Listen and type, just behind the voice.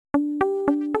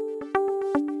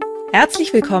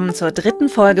Herzlich willkommen zur dritten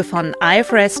Folge von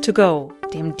IFRS to go,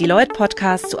 dem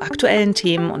Deloitte-Podcast zu aktuellen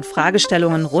Themen und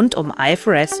Fragestellungen rund um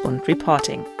IFRS und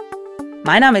Reporting.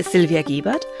 Mein Name ist Silvia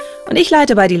Giebert und ich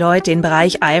leite bei Deloitte den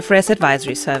Bereich IFRS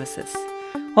Advisory Services.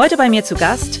 Heute bei mir zu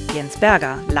Gast Jens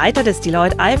Berger, Leiter des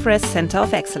Deloitte IFRS Center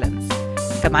of Excellence.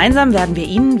 Gemeinsam werden wir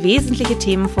Ihnen wesentliche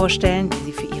Themen vorstellen,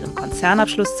 die Sie für Ihren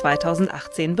Konzernabschluss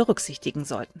 2018 berücksichtigen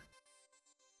sollten.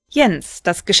 Jens,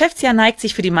 das Geschäftsjahr neigt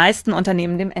sich für die meisten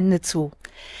Unternehmen dem Ende zu.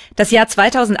 Das Jahr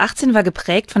 2018 war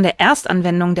geprägt von der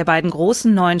Erstanwendung der beiden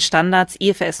großen neuen Standards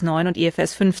IFRS 9 und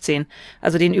IFRS 15,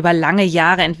 also den über lange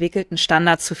Jahre entwickelten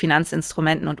Standards zu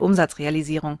Finanzinstrumenten und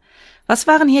Umsatzrealisierung. Was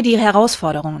waren hier die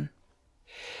Herausforderungen?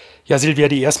 Ja, Silvia,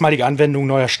 die erstmalige Anwendung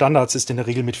neuer Standards ist in der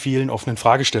Regel mit vielen offenen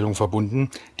Fragestellungen verbunden,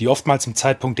 die oftmals zum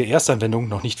Zeitpunkt der Erstanwendung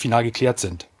noch nicht final geklärt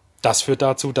sind. Das führt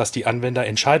dazu, dass die Anwender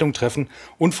Entscheidungen treffen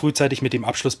und frühzeitig mit dem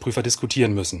Abschlussprüfer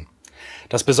diskutieren müssen.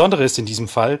 Das Besondere ist in diesem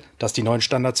Fall, dass die neuen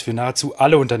Standards für nahezu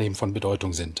alle Unternehmen von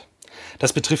Bedeutung sind.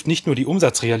 Das betrifft nicht nur die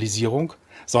Umsatzrealisierung,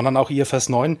 sondern auch IFRS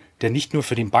 9, der nicht nur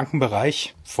für den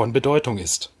Bankenbereich von Bedeutung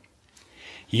ist.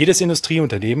 Jedes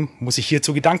Industrieunternehmen muss sich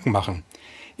hierzu Gedanken machen,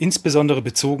 insbesondere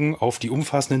bezogen auf die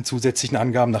umfassenden zusätzlichen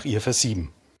Angaben nach IFRS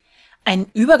 7. Ein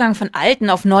Übergang von alten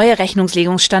auf neue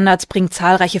Rechnungslegungsstandards bringt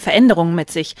zahlreiche Veränderungen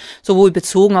mit sich, sowohl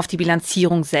bezogen auf die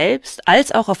Bilanzierung selbst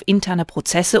als auch auf interne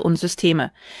Prozesse und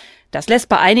Systeme. Das lässt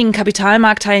bei einigen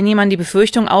Kapitalmarktteilnehmern die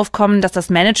Befürchtung aufkommen, dass das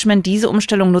Management diese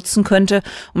Umstellung nutzen könnte,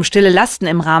 um stille Lasten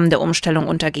im Rahmen der Umstellung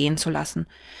untergehen zu lassen.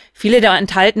 Viele der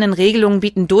enthaltenen Regelungen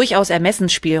bieten durchaus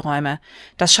Ermessensspielräume.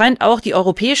 Das scheint auch die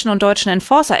europäischen und deutschen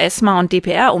Enforcer ESMA und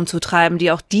DPR umzutreiben,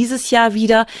 die auch dieses Jahr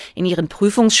wieder in ihren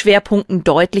Prüfungsschwerpunkten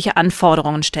deutliche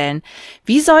Anforderungen stellen.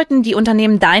 Wie sollten die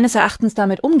Unternehmen deines Erachtens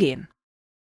damit umgehen?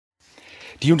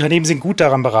 Die Unternehmen sind gut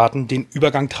daran beraten, den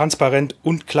Übergang transparent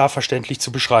und klar verständlich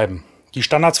zu beschreiben. Die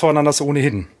Standards fordern das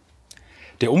ohnehin.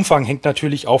 Der Umfang hängt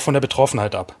natürlich auch von der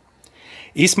Betroffenheit ab.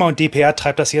 ESMA und DPR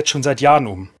treibt das jetzt schon seit Jahren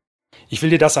um. Ich will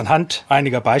dir das anhand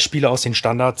einiger Beispiele aus den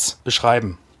Standards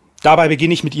beschreiben. Dabei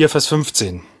beginne ich mit IFRS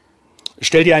 15.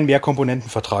 Stell dir einen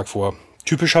Mehrkomponentenvertrag vor.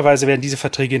 Typischerweise werden diese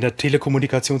Verträge in der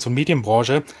Telekommunikations- und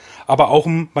Medienbranche, aber auch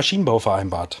im Maschinenbau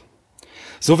vereinbart.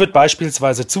 So wird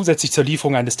beispielsweise zusätzlich zur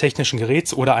Lieferung eines technischen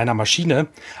Geräts oder einer Maschine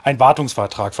ein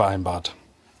Wartungsvertrag vereinbart.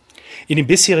 In den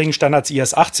bisherigen Standards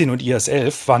IAS 18 und IAS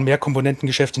 11 waren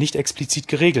Mehrkomponentengeschäfte nicht explizit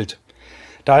geregelt.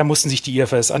 Daher mussten sich die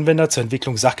IFRS-Anwender zur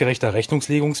Entwicklung sachgerechter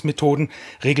Rechnungslegungsmethoden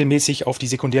regelmäßig auf die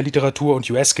Sekundärliteratur und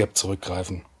US-GAAP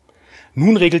zurückgreifen.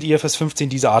 Nun regelt IFRS 15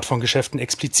 diese Art von Geschäften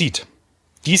explizit.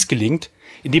 Dies gelingt,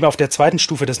 indem auf der zweiten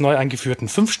Stufe des neu eingeführten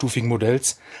fünfstufigen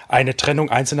Modells eine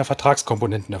Trennung einzelner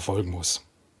Vertragskomponenten erfolgen muss.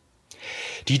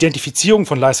 Die Identifizierung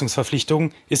von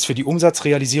Leistungsverpflichtungen ist für die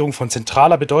Umsatzrealisierung von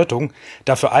zentraler Bedeutung,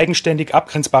 da für eigenständig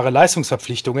abgrenzbare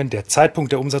Leistungsverpflichtungen der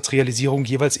Zeitpunkt der Umsatzrealisierung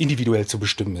jeweils individuell zu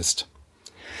bestimmen ist.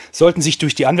 Sollten sich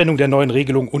durch die Anwendung der neuen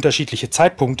Regelung unterschiedliche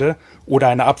Zeitpunkte oder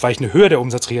eine abweichende Höhe der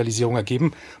Umsatzrealisierung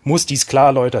ergeben, muss dies klar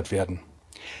erläutert werden.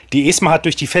 Die ESMA hat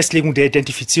durch die Festlegung der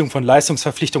Identifizierung von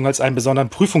Leistungsverpflichtungen als einen besonderen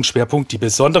Prüfungsschwerpunkt die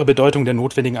besondere Bedeutung der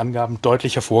notwendigen Angaben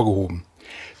deutlich hervorgehoben.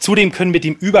 Zudem können mit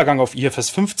dem Übergang auf IFRS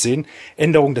 15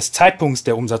 Änderungen des Zeitpunkts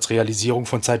der Umsatzrealisierung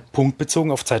von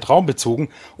zeitpunktbezogen auf zeitraumbezogen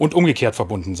und umgekehrt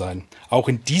verbunden sein. Auch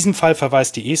in diesem Fall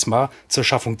verweist die ESMA zur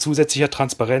Schaffung zusätzlicher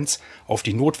Transparenz auf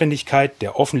die Notwendigkeit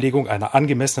der Offenlegung einer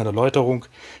angemessenen Erläuterung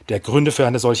der Gründe für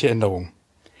eine solche Änderung.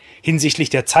 Hinsichtlich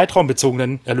der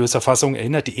zeitraumbezogenen Erlöserfassung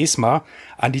erinnert die ESMA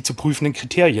an die zu prüfenden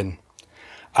Kriterien.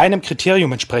 Einem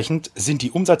Kriterium entsprechend sind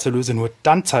die Umsatzerlöse nur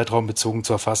dann zeitraumbezogen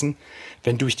zu erfassen,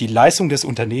 wenn durch die Leistung des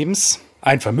Unternehmens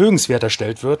ein Vermögenswert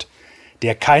erstellt wird,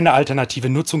 der keine alternative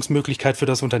Nutzungsmöglichkeit für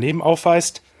das Unternehmen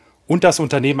aufweist und das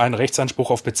Unternehmen einen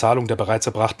Rechtsanspruch auf Bezahlung der bereits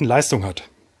erbrachten Leistung hat.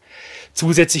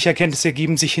 Zusätzliche Erkenntnisse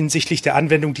ergeben sich hinsichtlich der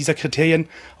Anwendung dieser Kriterien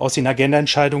aus den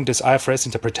Agendaentscheidungen des IFRS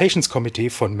Interpretations Committee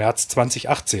von März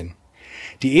 2018.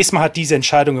 Die ESMA hat diese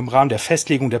Entscheidung im Rahmen der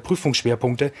Festlegung der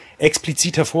Prüfungsschwerpunkte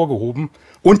explizit hervorgehoben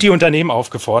und die Unternehmen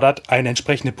aufgefordert, eine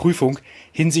entsprechende Prüfung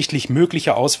hinsichtlich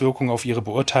möglicher Auswirkungen auf ihre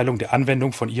Beurteilung der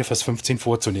Anwendung von IFRS 15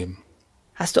 vorzunehmen.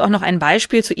 Hast du auch noch ein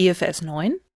Beispiel zu IFRS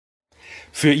 9?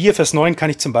 Für IFRS 9 kann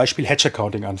ich zum Beispiel Hedge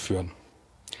Accounting anführen.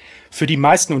 Für die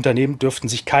meisten Unternehmen dürften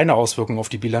sich keine Auswirkungen auf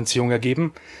die Bilanzierung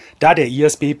ergeben, da der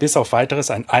IASB bis auf Weiteres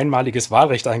ein einmaliges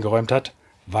Wahlrecht eingeräumt hat,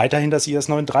 weiterhin das IAS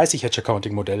 39 Hedge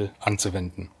Accounting Modell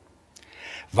anzuwenden.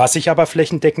 Was sich aber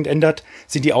flächendeckend ändert,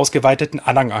 sind die ausgeweiteten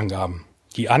Anhangangaben.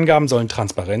 Die Angaben sollen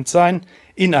transparent sein,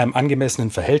 in einem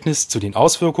angemessenen Verhältnis zu den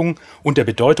Auswirkungen und der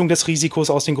Bedeutung des Risikos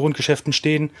aus den Grundgeschäften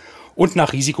stehen und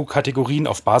nach Risikokategorien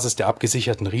auf Basis der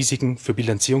abgesicherten Risiken für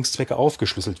Bilanzierungszwecke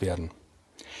aufgeschlüsselt werden.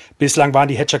 Bislang waren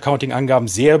die Hedge-Accounting-Angaben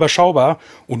sehr überschaubar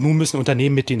und nun müssen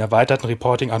Unternehmen mit den erweiterten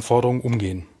Reporting-Anforderungen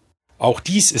umgehen. Auch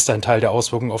dies ist ein Teil der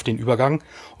Auswirkungen auf den Übergang,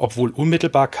 obwohl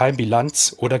unmittelbar kein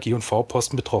Bilanz- oder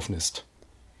G&V-Posten betroffen ist.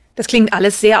 Das klingt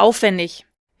alles sehr aufwendig.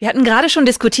 Wir hatten gerade schon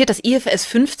diskutiert, dass IFRS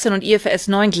 15 und IFRS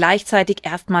 9 gleichzeitig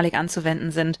erstmalig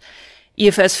anzuwenden sind.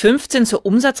 IFRS 15 zur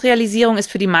Umsatzrealisierung ist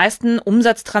für die meisten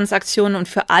Umsatztransaktionen und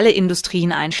für alle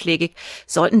Industrien einschlägig.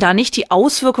 Sollten da nicht die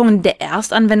Auswirkungen der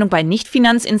Erstanwendung bei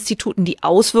Nichtfinanzinstituten die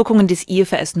Auswirkungen des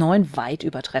IFRS 9 weit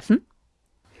übertreffen?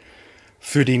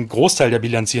 Für den Großteil der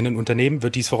bilanzierenden Unternehmen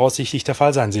wird dies voraussichtlich der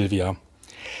Fall sein, Silvia.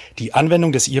 Die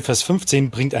Anwendung des IFRS 15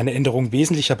 bringt eine Änderung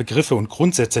wesentlicher Begriffe und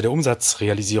Grundsätze der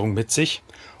Umsatzrealisierung mit sich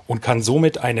und kann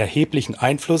somit einen erheblichen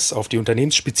Einfluss auf die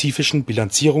unternehmensspezifischen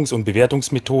Bilanzierungs- und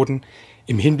Bewertungsmethoden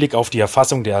im Hinblick auf die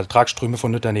Erfassung der Ertragsströme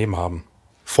von Unternehmen haben.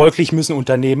 Folglich müssen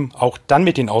Unternehmen auch dann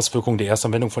mit den Auswirkungen der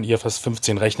Erstanwendung von IFRS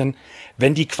 15 rechnen,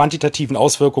 wenn die quantitativen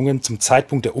Auswirkungen zum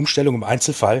Zeitpunkt der Umstellung im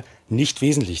Einzelfall nicht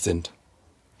wesentlich sind.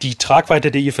 Die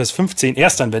Tragweite der IFRS 15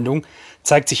 Erstanwendung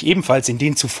zeigt sich ebenfalls in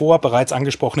den zuvor bereits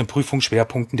angesprochenen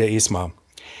Prüfungsschwerpunkten der ESMA.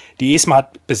 Die ESMA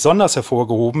hat besonders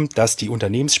hervorgehoben, dass die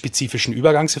unternehmensspezifischen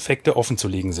Übergangseffekte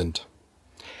offenzulegen sind.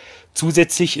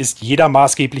 Zusätzlich ist jeder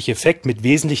maßgebliche Effekt mit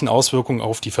wesentlichen Auswirkungen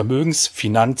auf die Vermögens-,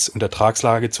 Finanz- und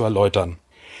Ertragslage zu erläutern.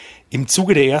 Im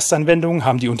Zuge der Erstanwendung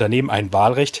haben die Unternehmen ein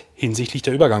Wahlrecht hinsichtlich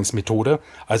der Übergangsmethode,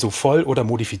 also voll oder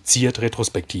modifiziert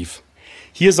retrospektiv.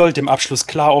 Hier sollte im Abschluss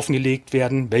klar offengelegt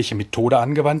werden, welche Methode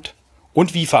angewandt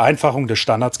und wie Vereinfachungen des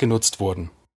Standards genutzt wurden.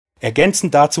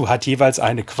 Ergänzend dazu hat jeweils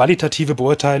eine qualitative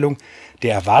Beurteilung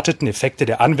der erwarteten Effekte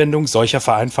der Anwendung solcher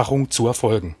Vereinfachungen zu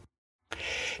erfolgen.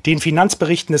 Den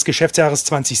Finanzberichten des Geschäftsjahres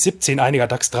 2017 einiger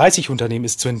DAX 30 Unternehmen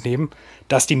ist zu entnehmen,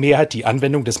 dass die Mehrheit die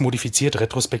Anwendung des modifiziert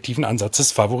retrospektiven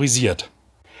Ansatzes favorisiert.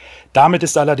 Damit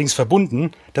ist allerdings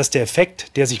verbunden, dass der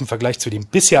Effekt, der sich im Vergleich zu den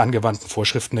bisher angewandten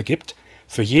Vorschriften ergibt,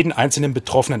 für jeden einzelnen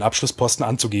betroffenen Abschlussposten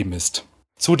anzugeben ist.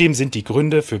 Zudem sind die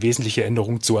Gründe für wesentliche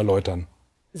Änderungen zu erläutern.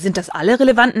 Sind das alle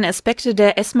relevanten Aspekte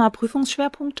der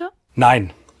ESMA-Prüfungsschwerpunkte?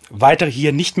 Nein. Weitere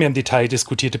hier nicht mehr im Detail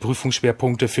diskutierte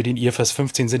Prüfungsschwerpunkte für den IFRS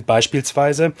 15 sind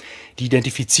beispielsweise die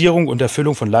Identifizierung und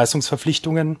Erfüllung von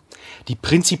Leistungsverpflichtungen, die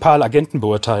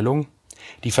Prinzipalagentenbeurteilung,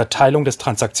 die Verteilung des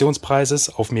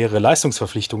Transaktionspreises auf mehrere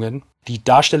Leistungsverpflichtungen, die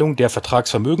Darstellung der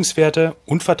Vertragsvermögenswerte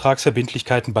und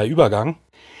Vertragsverbindlichkeiten bei Übergang,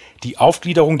 die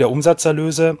Aufgliederung der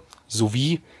Umsatzerlöse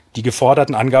sowie die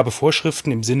geforderten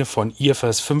Angabevorschriften im Sinne von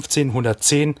IFRS 15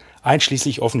 110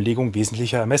 einschließlich Offenlegung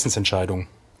wesentlicher Ermessensentscheidungen.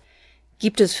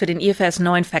 Gibt es für den IFRS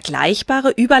 9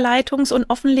 vergleichbare Überleitungs- und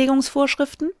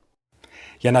Offenlegungsvorschriften?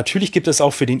 Ja, natürlich gibt es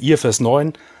auch für den IFRS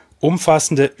 9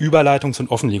 umfassende Überleitungs-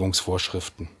 und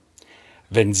Offenlegungsvorschriften.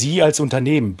 Wenn Sie als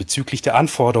Unternehmen bezüglich der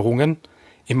Anforderungen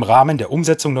im Rahmen der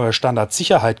Umsetzung neuer Standards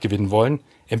Sicherheit gewinnen wollen,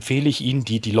 empfehle ich Ihnen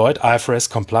die Deloitte IFRS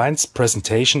Compliance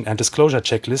Presentation and Disclosure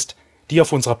Checklist, die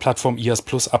auf unserer Plattform IAS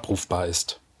Plus abrufbar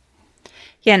ist.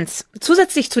 Jens,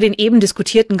 zusätzlich zu den eben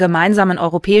diskutierten gemeinsamen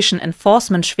europäischen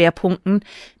Enforcement-Schwerpunkten,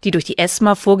 die durch die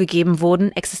ESMA vorgegeben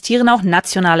wurden, existieren auch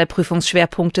nationale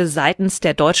Prüfungsschwerpunkte seitens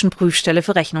der Deutschen Prüfstelle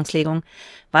für Rechnungslegung.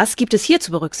 Was gibt es hier zu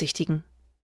berücksichtigen?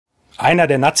 Einer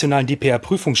der nationalen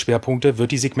DPR-Prüfungsschwerpunkte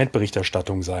wird die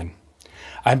Segmentberichterstattung sein.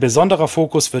 Ein besonderer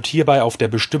Fokus wird hierbei auf der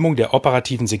Bestimmung der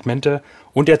operativen Segmente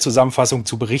und der Zusammenfassung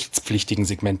zu berichtspflichtigen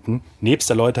Segmenten nebst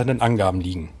erläuternden Angaben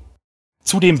liegen.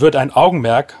 Zudem wird ein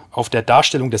Augenmerk auf der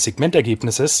Darstellung des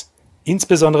Segmentergebnisses,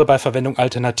 insbesondere bei Verwendung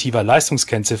alternativer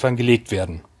Leistungskennziffern, gelegt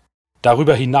werden.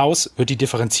 Darüber hinaus wird die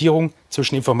Differenzierung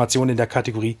zwischen Informationen in der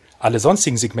Kategorie alle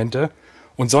sonstigen Segmente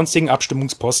und sonstigen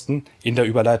Abstimmungsposten in der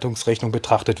Überleitungsrechnung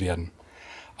betrachtet werden.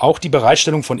 Auch die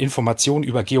Bereitstellung von Informationen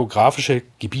über geografische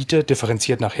Gebiete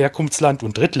differenziert nach Herkunftsland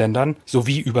und Drittländern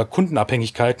sowie über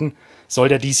Kundenabhängigkeiten soll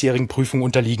der diesjährigen Prüfung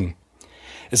unterliegen.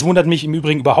 Es wundert mich im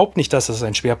Übrigen überhaupt nicht, dass das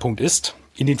ein Schwerpunkt ist.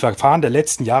 In den Verfahren der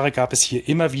letzten Jahre gab es hier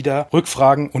immer wieder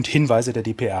Rückfragen und Hinweise der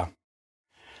DPR.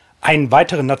 Einen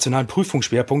weiteren nationalen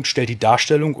Prüfungsschwerpunkt stellt die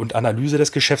Darstellung und Analyse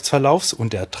des Geschäftsverlaufs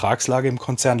und der Ertragslage im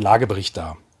Konzernlagebericht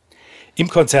dar. Im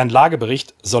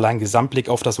Konzernlagebericht soll ein Gesamtblick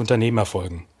auf das Unternehmen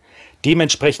erfolgen.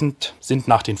 Dementsprechend sind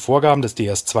nach den Vorgaben des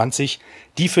DS 20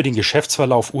 die für den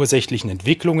Geschäftsverlauf ursächlichen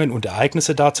Entwicklungen und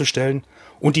Ereignisse darzustellen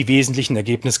und die wesentlichen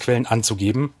Ergebnisquellen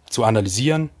anzugeben, zu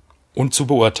analysieren und zu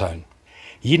beurteilen.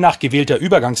 Je nach gewählter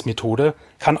Übergangsmethode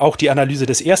kann auch die Analyse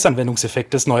des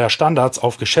Erstanwendungseffektes neuer Standards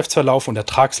auf Geschäftsverlauf und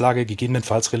Ertragslage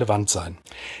gegebenenfalls relevant sein.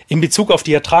 In Bezug auf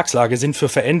die Ertragslage sind für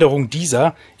Veränderungen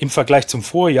dieser im Vergleich zum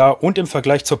Vorjahr und im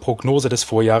Vergleich zur Prognose des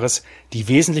Vorjahres die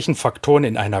wesentlichen Faktoren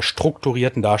in einer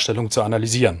strukturierten Darstellung zu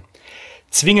analysieren.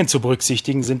 Zwingend zu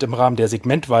berücksichtigen sind im Rahmen der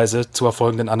segmentweise zu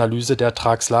erfolgenden Analyse der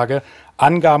Ertragslage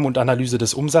Angaben und Analyse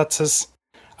des Umsatzes,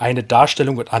 eine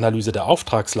Darstellung und Analyse der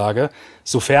Auftragslage,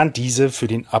 sofern diese für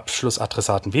den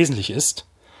Abschlussadressaten wesentlich ist,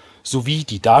 sowie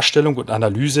die Darstellung und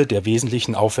Analyse der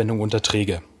wesentlichen Aufwendungen und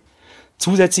Erträge.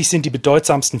 Zusätzlich sind die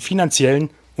bedeutsamsten finanziellen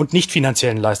und nicht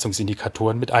finanziellen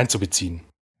Leistungsindikatoren mit einzubeziehen.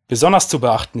 Besonders zu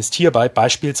beachten ist hierbei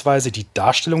beispielsweise die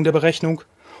Darstellung der Berechnung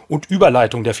und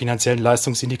Überleitung der finanziellen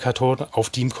Leistungsindikatoren auf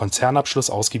die im Konzernabschluss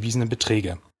ausgewiesenen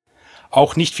Beträge.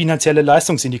 Auch nicht finanzielle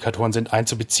Leistungsindikatoren sind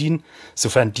einzubeziehen,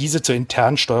 sofern diese zur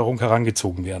internen Steuerung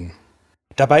herangezogen werden.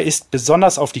 Dabei ist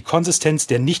besonders auf die Konsistenz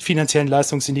der nicht finanziellen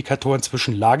Leistungsindikatoren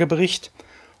zwischen Lagebericht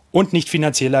und nicht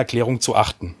finanzieller Erklärung zu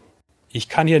achten. Ich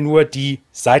kann hier nur die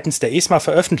seitens der ESMA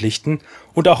veröffentlichten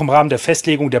und auch im Rahmen der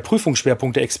Festlegung der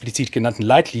Prüfungsschwerpunkte explizit genannten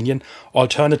Leitlinien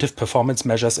Alternative Performance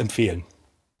Measures empfehlen.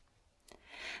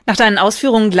 Nach deinen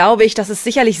Ausführungen glaube ich, dass es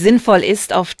sicherlich sinnvoll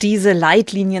ist, auf diese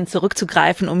Leitlinien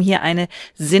zurückzugreifen, um hier eine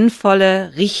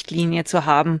sinnvolle Richtlinie zu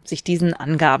haben, sich diesen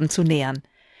Angaben zu nähern.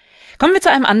 Kommen wir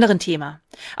zu einem anderen Thema.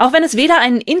 Auch wenn es weder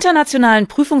einen internationalen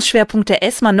Prüfungsschwerpunkt der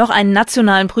ESMA noch einen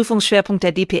nationalen Prüfungsschwerpunkt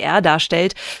der DPR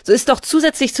darstellt, so ist doch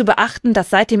zusätzlich zu beachten, dass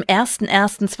seit dem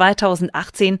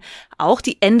 01.01.2018 auch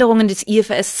die Änderungen des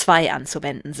IFRS 2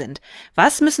 anzuwenden sind.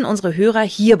 Was müssen unsere Hörer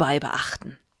hierbei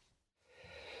beachten?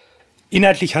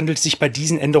 Inhaltlich handelt es sich bei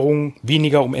diesen Änderungen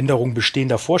weniger um Änderungen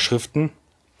bestehender Vorschriften.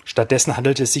 Stattdessen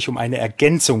handelt es sich um eine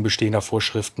Ergänzung bestehender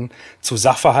Vorschriften zu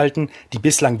Sachverhalten, die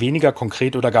bislang weniger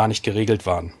konkret oder gar nicht geregelt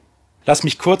waren. Lass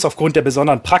mich kurz aufgrund der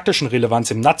besonderen praktischen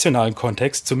Relevanz im nationalen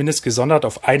Kontext zumindest gesondert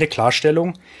auf eine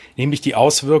Klarstellung, nämlich die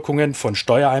Auswirkungen von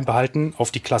Steuereinbehalten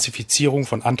auf die Klassifizierung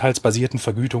von anteilsbasierten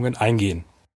Vergütungen eingehen.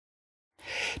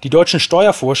 Die deutschen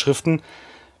Steuervorschriften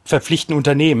verpflichten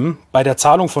Unternehmen, bei der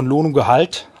Zahlung von Lohn und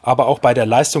Gehalt, aber auch bei der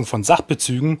Leistung von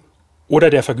Sachbezügen oder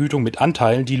der Vergütung mit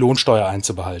Anteilen die Lohnsteuer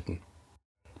einzubehalten.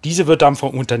 Diese wird dann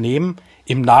vom Unternehmen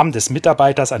im Namen des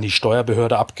Mitarbeiters an die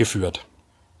Steuerbehörde abgeführt.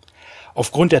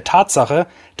 Aufgrund der Tatsache,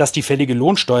 dass die fällige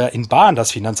Lohnsteuer in bar an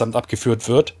das Finanzamt abgeführt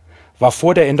wird, war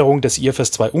vor der Änderung des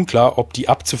IFRS 2 unklar, ob die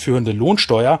abzuführende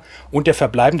Lohnsteuer und der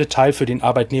verbleibende Teil für den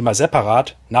Arbeitnehmer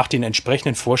separat nach den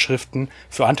entsprechenden Vorschriften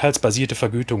für anteilsbasierte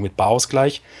Vergütung mit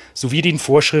Barausgleich sowie den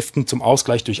Vorschriften zum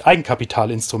Ausgleich durch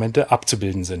Eigenkapitalinstrumente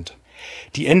abzubilden sind.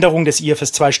 Die Änderungen des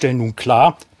IFRS 2 stellen nun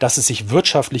klar, dass es sich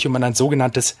wirtschaftlich um ein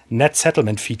sogenanntes Net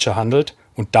Settlement Feature handelt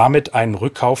und damit einen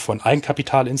Rückkauf von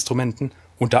Eigenkapitalinstrumenten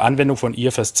unter Anwendung von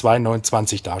IFRS 2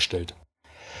 29 darstellt.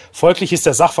 Folglich ist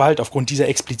der Sachverhalt aufgrund dieser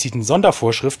expliziten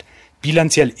Sondervorschrift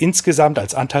bilanziell insgesamt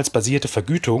als anteilsbasierte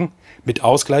Vergütung mit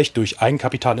Ausgleich durch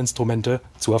Eigenkapitalinstrumente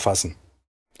zu erfassen.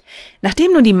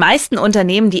 Nachdem nun die meisten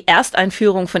Unternehmen die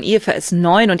Ersteinführung von IFRS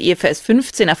 9 und IFRS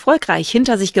 15 erfolgreich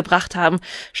hinter sich gebracht haben,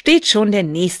 steht schon der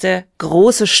nächste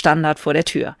große Standard vor der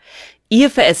Tür.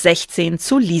 IFRS 16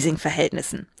 zu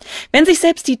Leasingverhältnissen. Wenn sich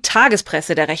selbst die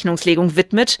Tagespresse der Rechnungslegung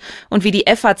widmet und wie die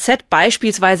FAZ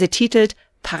beispielsweise titelt,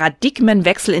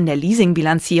 Paradigmenwechsel in der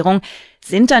Leasingbilanzierung,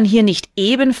 sind dann hier nicht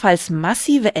ebenfalls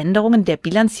massive Änderungen der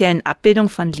bilanziellen Abbildung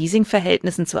von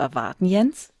Leasingverhältnissen zu erwarten,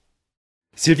 Jens?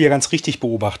 Silvia, ganz richtig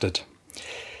beobachtet.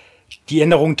 Die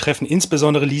Änderungen treffen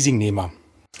insbesondere Leasingnehmer.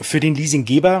 Für den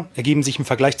Leasinggeber ergeben sich im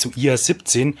Vergleich zu IAS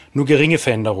 17 nur geringe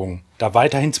Veränderungen, da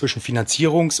weiterhin zwischen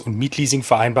Finanzierungs- und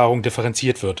Mietleasingvereinbarungen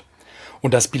differenziert wird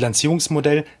und das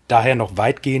Bilanzierungsmodell daher noch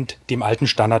weitgehend dem alten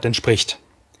Standard entspricht.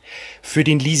 Für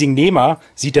den Leasingnehmer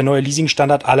sieht der neue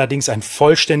Leasingstandard allerdings ein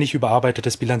vollständig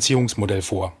überarbeitetes Bilanzierungsmodell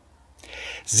vor.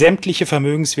 Sämtliche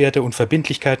Vermögenswerte und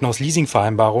Verbindlichkeiten aus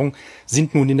Leasingvereinbarungen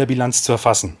sind nun in der Bilanz zu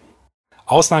erfassen.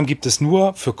 Ausnahmen gibt es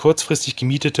nur für kurzfristig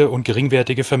gemietete und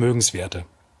geringwertige Vermögenswerte.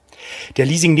 Der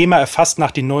Leasingnehmer erfasst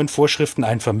nach den neuen Vorschriften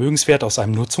einen Vermögenswert aus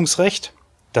einem Nutzungsrecht,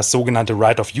 das sogenannte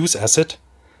Right-of-Use-Asset,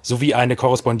 sowie eine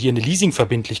korrespondierende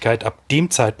Leasingverbindlichkeit ab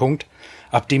dem Zeitpunkt,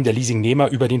 ab dem der Leasingnehmer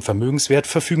über den Vermögenswert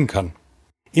verfügen kann.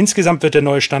 Insgesamt wird der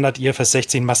neue Standard IFRS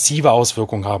 16 massive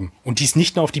Auswirkungen haben und dies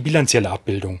nicht nur auf die bilanzielle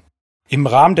Abbildung. Im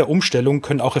Rahmen der Umstellung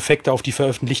können auch Effekte auf die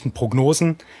veröffentlichten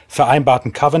Prognosen,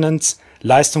 vereinbarten Covenants,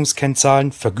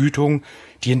 Leistungskennzahlen, Vergütungen,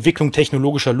 die Entwicklung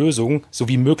technologischer Lösungen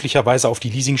sowie möglicherweise auf die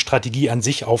Leasingstrategie an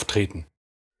sich auftreten.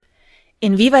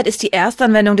 Inwieweit ist die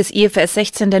Erstanwendung des IFRS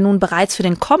 16 denn nun bereits für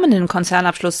den kommenden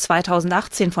Konzernabschluss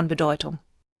 2018 von Bedeutung?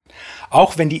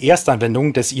 Auch wenn die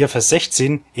Erstanwendung des IFRS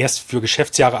 16 erst für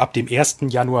Geschäftsjahre ab dem 1.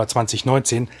 Januar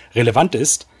 2019 relevant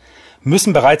ist,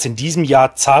 müssen bereits in diesem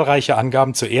Jahr zahlreiche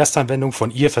Angaben zur Erstanwendung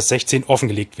von IFRS 16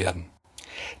 offengelegt werden.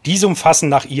 Diese umfassen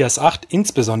nach IAS 8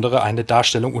 insbesondere eine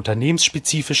Darstellung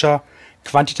unternehmensspezifischer,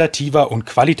 quantitativer und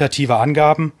qualitativer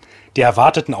Angaben der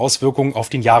erwarteten Auswirkungen auf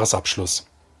den Jahresabschluss.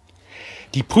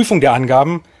 Die Prüfung der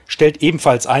Angaben stellt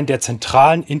ebenfalls einen der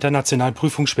zentralen internationalen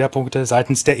Prüfungsschwerpunkte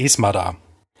seitens der ESMA dar.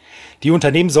 Die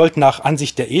Unternehmen sollten nach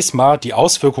Ansicht der ESMA die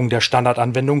Auswirkungen der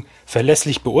Standardanwendung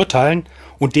verlässlich beurteilen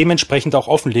und dementsprechend auch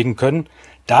offenlegen können,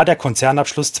 da der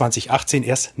Konzernabschluss 2018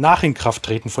 erst nach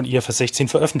Inkrafttreten von IFRS 16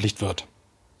 veröffentlicht wird.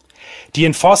 Die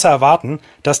Enforcer erwarten,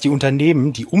 dass die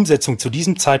Unternehmen die Umsetzung zu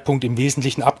diesem Zeitpunkt im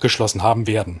Wesentlichen abgeschlossen haben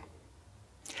werden.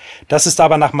 Das ist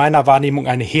aber nach meiner Wahrnehmung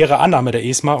eine hehre Annahme der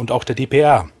ESMA und auch der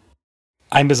DPR.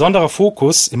 Ein besonderer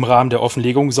Fokus im Rahmen der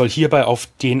Offenlegung soll hierbei auf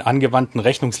den angewandten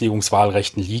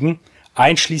Rechnungslegungswahlrechten liegen,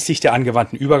 einschließlich der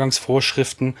angewandten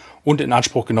Übergangsvorschriften und in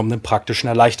Anspruch genommenen praktischen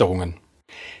Erleichterungen.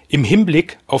 Im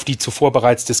Hinblick auf die zuvor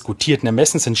bereits diskutierten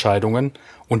Ermessensentscheidungen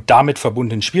und damit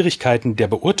verbundenen Schwierigkeiten der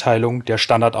Beurteilung der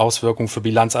Standardauswirkungen für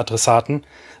Bilanzadressaten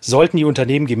sollten die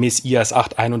Unternehmen gemäß IAS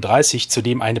 831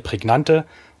 zudem eine prägnante,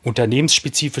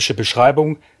 unternehmensspezifische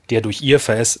Beschreibung der durch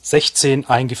IFRS 16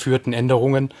 eingeführten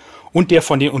Änderungen und der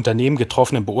von den Unternehmen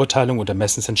getroffenen Beurteilung und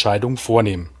Ermessensentscheidungen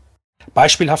vornehmen.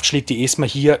 Beispielhaft schlägt die ESMA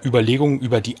hier Überlegungen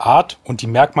über die Art und die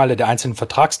Merkmale der einzelnen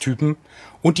Vertragstypen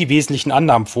und die wesentlichen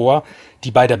Annahmen vor,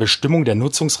 die bei der Bestimmung der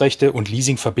Nutzungsrechte und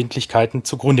Leasingverbindlichkeiten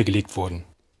zugrunde gelegt wurden.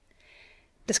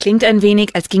 Das klingt ein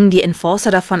wenig, als gingen die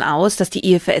Enforcer davon aus, dass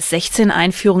die IFRS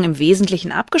 16-Einführung im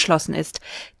Wesentlichen abgeschlossen ist.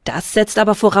 Das setzt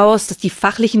aber voraus, dass die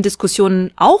fachlichen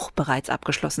Diskussionen auch bereits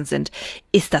abgeschlossen sind.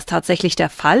 Ist das tatsächlich der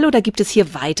Fall oder gibt es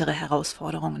hier weitere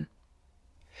Herausforderungen?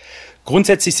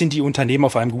 Grundsätzlich sind die Unternehmen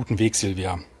auf einem guten Weg,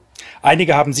 Silvia.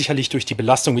 Einige haben sicherlich durch die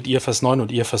Belastung mit IFRS 9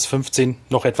 und IFRS 15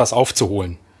 noch etwas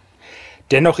aufzuholen.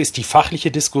 Dennoch ist die fachliche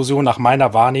Diskussion nach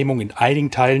meiner Wahrnehmung in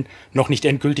einigen Teilen noch nicht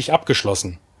endgültig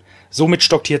abgeschlossen. Somit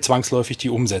stockt hier zwangsläufig die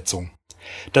Umsetzung.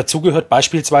 Dazu gehört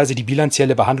beispielsweise die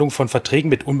bilanzielle Behandlung von Verträgen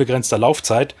mit unbegrenzter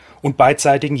Laufzeit und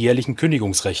beidseitigen jährlichen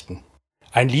Kündigungsrechten.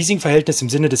 Ein Leasingverhältnis im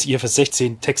Sinne des IFRS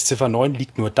 16 Textziffer 9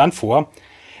 liegt nur dann vor,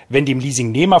 wenn dem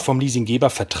Leasingnehmer vom Leasinggeber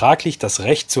vertraglich das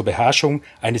Recht zur Beherrschung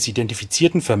eines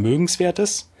identifizierten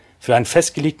Vermögenswertes für einen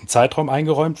festgelegten Zeitraum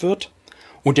eingeräumt wird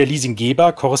und der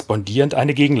Leasinggeber korrespondierend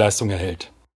eine Gegenleistung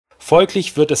erhält.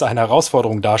 Folglich wird es eine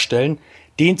Herausforderung darstellen,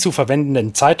 den zu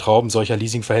verwendenden Zeitraum solcher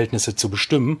Leasingverhältnisse zu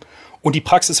bestimmen, und die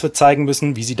Praxis wird zeigen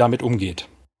müssen, wie sie damit umgeht.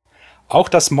 Auch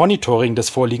das Monitoring des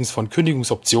Vorliegens von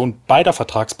Kündigungsoptionen beider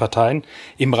Vertragsparteien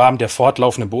im Rahmen der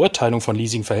fortlaufenden Beurteilung von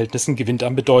Leasingverhältnissen gewinnt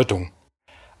an Bedeutung.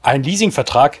 Ein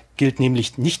Leasingvertrag gilt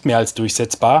nämlich nicht mehr als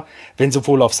durchsetzbar, wenn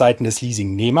sowohl auf Seiten des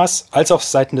Leasingnehmers als auch auf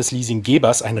Seiten des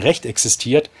Leasinggebers ein Recht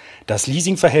existiert, das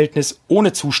Leasingverhältnis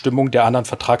ohne Zustimmung der anderen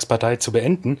Vertragspartei zu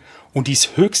beenden und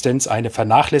dies höchstens eine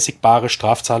vernachlässigbare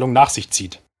Strafzahlung nach sich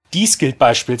zieht. Dies gilt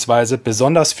beispielsweise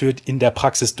besonders für in der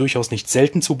Praxis durchaus nicht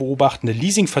selten zu beobachtende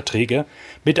Leasingverträge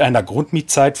mit einer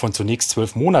Grundmietzeit von zunächst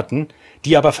 12 Monaten,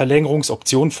 die aber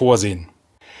Verlängerungsoptionen vorsehen.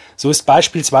 So ist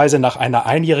beispielsweise nach einer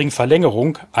einjährigen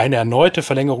Verlängerung eine erneute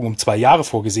Verlängerung um 2 Jahre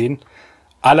vorgesehen,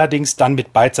 allerdings dann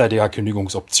mit beidseitiger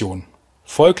Kündigungsoption.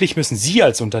 Folglich müssen Sie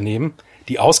als Unternehmen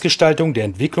die Ausgestaltung der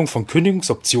Entwicklung von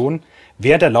Kündigungsoptionen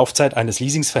während der Laufzeit eines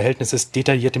Leasingsverhältnisses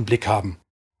detailliert im Blick haben.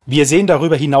 Wir sehen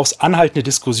darüber hinaus anhaltende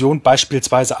Diskussionen,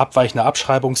 beispielsweise abweichende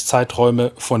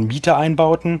Abschreibungszeiträume von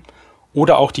Mietereinbauten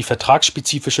oder auch die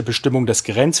vertragsspezifische Bestimmung des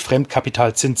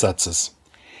Fremdkapitalzinssatzes.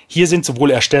 Hier sind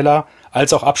sowohl Ersteller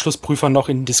als auch Abschlussprüfer noch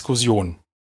in Diskussion.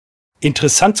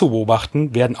 Interessant zu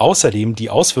beobachten werden außerdem die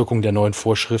Auswirkungen der neuen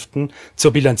Vorschriften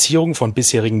zur Bilanzierung von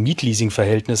bisherigen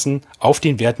Mietleasing-Verhältnissen auf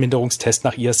den Wertminderungstest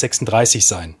nach IAS 36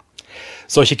 sein.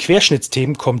 Solche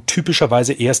Querschnittsthemen kommen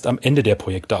typischerweise erst am Ende der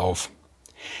Projekte auf.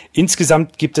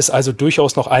 Insgesamt gibt es also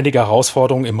durchaus noch einige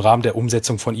Herausforderungen im Rahmen der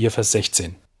Umsetzung von IFRS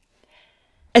 16.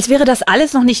 Als wäre das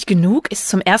alles noch nicht genug, ist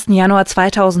zum 1. Januar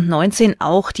 2019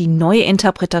 auch die neue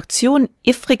Interpretation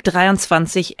IFRIC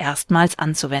 23 erstmals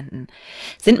anzuwenden.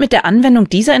 Sind mit der Anwendung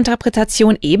dieser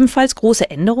Interpretation ebenfalls große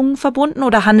Änderungen verbunden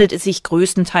oder handelt es sich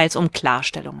größtenteils um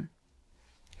Klarstellungen?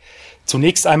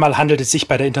 Zunächst einmal handelt es sich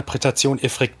bei der Interpretation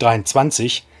IFRIC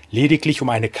 23 lediglich um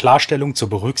eine Klarstellung zur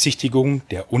Berücksichtigung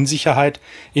der Unsicherheit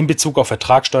in Bezug auf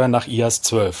Ertragssteuern nach IAS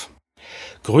 12.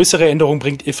 Größere Änderungen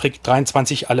bringt IFRIC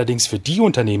 23 allerdings für die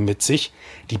Unternehmen mit sich,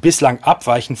 die bislang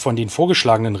abweichend von den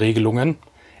vorgeschlagenen Regelungen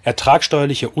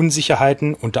ertragssteuerliche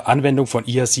Unsicherheiten unter Anwendung von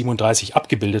IAS 37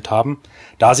 abgebildet haben,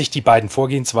 da sich die beiden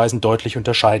Vorgehensweisen deutlich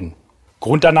unterscheiden.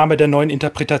 Grundannahme der neuen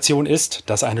Interpretation ist,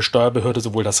 dass eine Steuerbehörde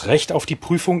sowohl das Recht auf die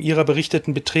Prüfung ihrer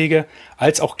berichteten Beträge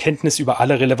als auch Kenntnis über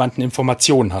alle relevanten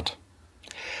Informationen hat.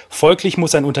 Folglich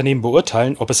muss ein Unternehmen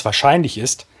beurteilen, ob es wahrscheinlich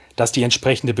ist, dass die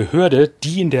entsprechende Behörde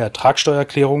die in der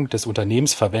Ertragssteuererklärung des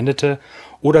Unternehmens verwendete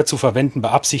oder zu verwenden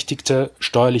beabsichtigte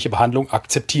steuerliche Behandlung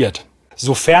akzeptiert.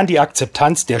 Sofern die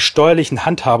Akzeptanz der steuerlichen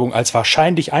Handhabung als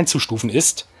wahrscheinlich einzustufen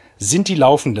ist, sind die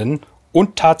laufenden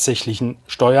und tatsächlichen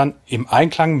Steuern im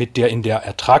Einklang mit der in der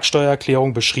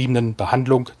Ertragssteuererklärung beschriebenen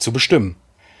Behandlung zu bestimmen.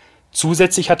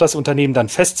 Zusätzlich hat das Unternehmen dann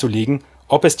festzulegen,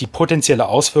 ob es die potenzielle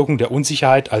Auswirkung der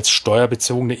Unsicherheit als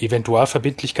steuerbezogene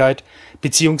Eventualverbindlichkeit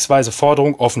bzw.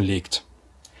 Forderung offenlegt.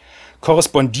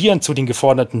 Korrespondierend zu den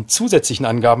geforderten zusätzlichen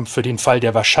Angaben für den Fall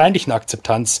der wahrscheinlichen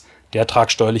Akzeptanz der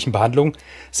ertragsteuerlichen Behandlung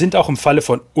sind auch im Falle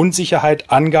von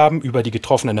Unsicherheit Angaben über die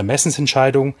getroffenen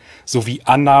Ermessensentscheidungen sowie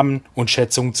Annahmen und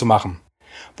Schätzungen zu machen,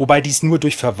 wobei dies nur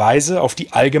durch Verweise auf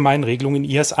die allgemeinen Regelungen in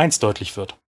IAS 1 deutlich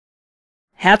wird.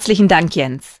 Herzlichen Dank,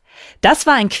 Jens. Das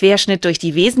war ein Querschnitt durch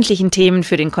die wesentlichen Themen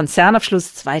für den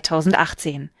Konzernabschluss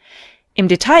 2018. Im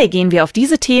Detail gehen wir auf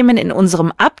diese Themen in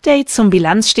unserem Update zum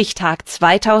Bilanzstichtag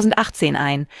 2018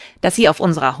 ein, das Sie auf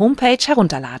unserer Homepage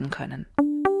herunterladen können.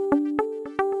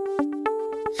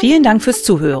 Vielen Dank fürs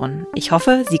Zuhören. Ich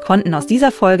hoffe, Sie konnten aus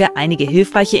dieser Folge einige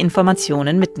hilfreiche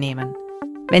Informationen mitnehmen.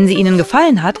 Wenn sie Ihnen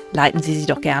gefallen hat, leiten Sie sie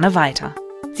doch gerne weiter.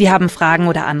 Sie haben Fragen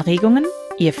oder Anregungen?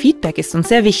 Ihr Feedback ist uns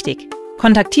sehr wichtig.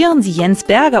 Kontaktieren Sie Jens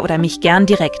Berger oder mich gern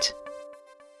direkt.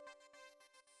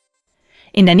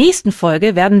 In der nächsten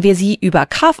Folge werden wir Sie über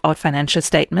Carve-out Financial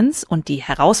Statements und die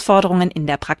Herausforderungen in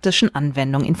der praktischen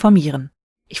Anwendung informieren.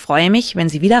 Ich freue mich, wenn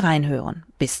Sie wieder reinhören.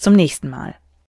 Bis zum nächsten Mal.